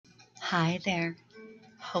Hi there.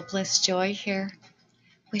 Hopeless Joy here.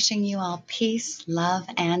 Wishing you all peace, love,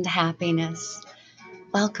 and happiness.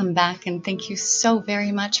 Welcome back, and thank you so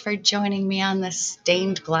very much for joining me on this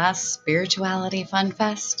Stained Glass Spirituality Fun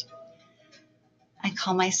Fest. I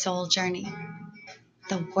call my soul journey.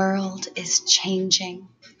 The world is changing.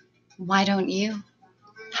 Why don't you?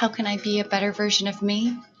 How can I be a better version of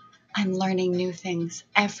me? I'm learning new things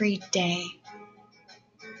every day.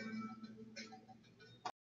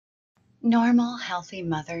 Normal, healthy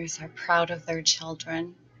mothers are proud of their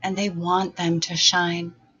children, and they want them to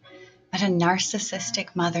shine. But a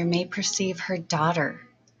narcissistic mother may perceive her daughter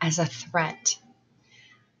as a threat.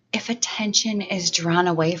 If attention is drawn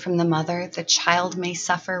away from the mother, the child may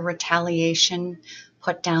suffer retaliation,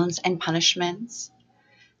 put downs, and punishments.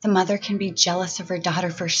 The mother can be jealous of her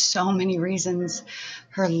daughter for so many reasons: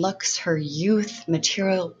 her looks, her youth,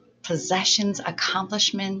 material possessions,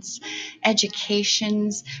 accomplishments,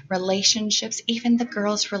 educations, relationships, even the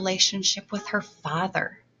girl's relationship with her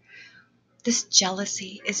father. This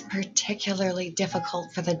jealousy is particularly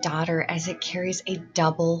difficult for the daughter as it carries a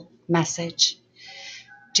double message.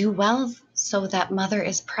 Do well so that mother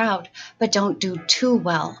is proud, but don't do too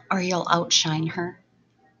well or you'll outshine her.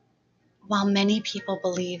 While many people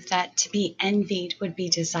believe that to be envied would be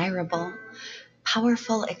desirable,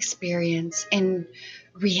 powerful experience in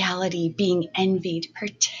reality being envied,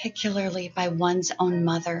 particularly by one's own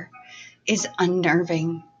mother, is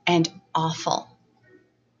unnerving and awful.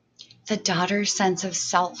 The daughter's sense of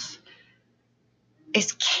self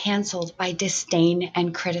is canceled by disdain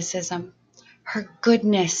and criticism. Her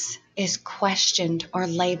goodness is questioned or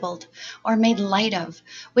labeled or made light of,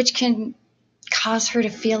 which can cause her to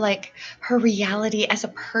feel like her reality as a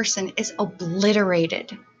person is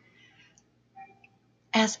obliterated.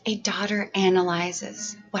 As a daughter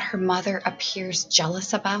analyzes what her mother appears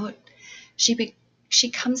jealous about, she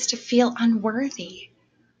comes to feel unworthy.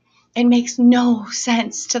 It makes no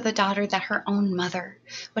sense to the daughter that her own mother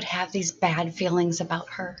would have these bad feelings about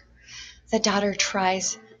her. The daughter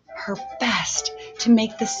tries her best to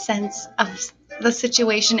make the sense of the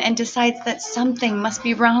situation and decides that something must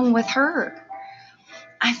be wrong with her.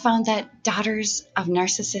 I found that daughters of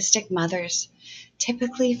narcissistic mothers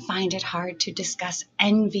typically find it hard to discuss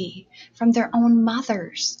envy from their own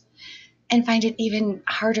mothers and find it even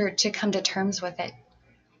harder to come to terms with it.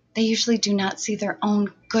 They usually do not see their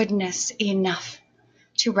own goodness enough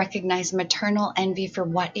to recognize maternal envy for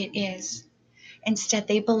what it is. Instead,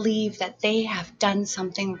 they believe that they have done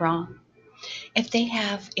something wrong. If they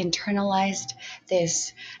have internalized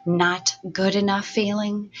this not good enough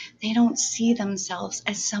feeling, they don't see themselves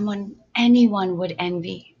as someone anyone would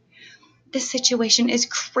envy. This situation is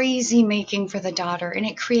crazy making for the daughter, and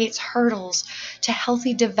it creates hurdles to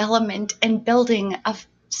healthy development and building a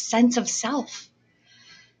sense of self.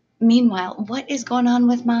 Meanwhile, what is going on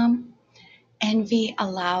with mom? Envy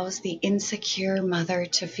allows the insecure mother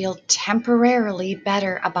to feel temporarily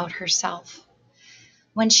better about herself.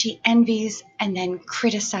 When she envies and then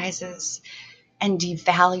criticizes and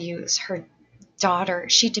devalues her daughter,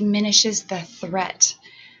 she diminishes the threat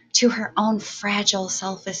to her own fragile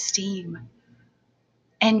self-esteem.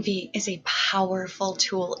 Envy is a powerful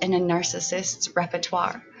tool in a narcissist's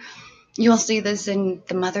repertoire. You'll see this in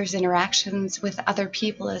the mother's interactions with other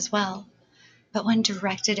people as well. But when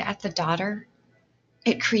directed at the daughter,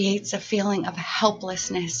 it creates a feeling of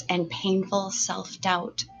helplessness and painful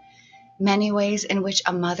self-doubt. Many ways in which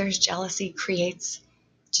a mother's jealousy creates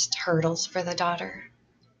just hurdles for the daughter.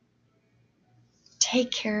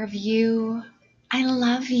 Take care of you. I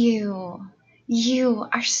love you. You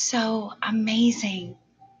are so amazing.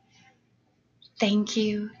 Thank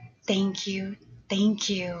you, thank you, thank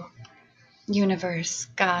you. Universe,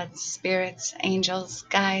 gods, spirits, angels,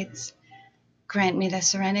 guides, grant me the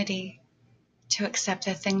serenity to accept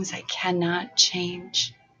the things I cannot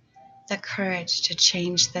change, the courage to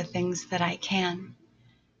change the things that I can,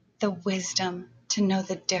 the wisdom to know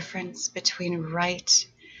the difference between right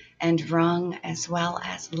and wrong, as well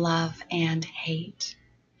as love and hate,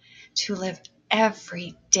 to live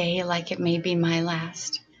every day like it may be my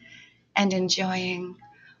last, and enjoying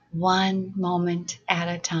one moment at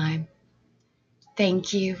a time.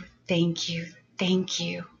 Thank you, thank you, thank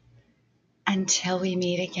you. Until we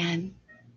meet again.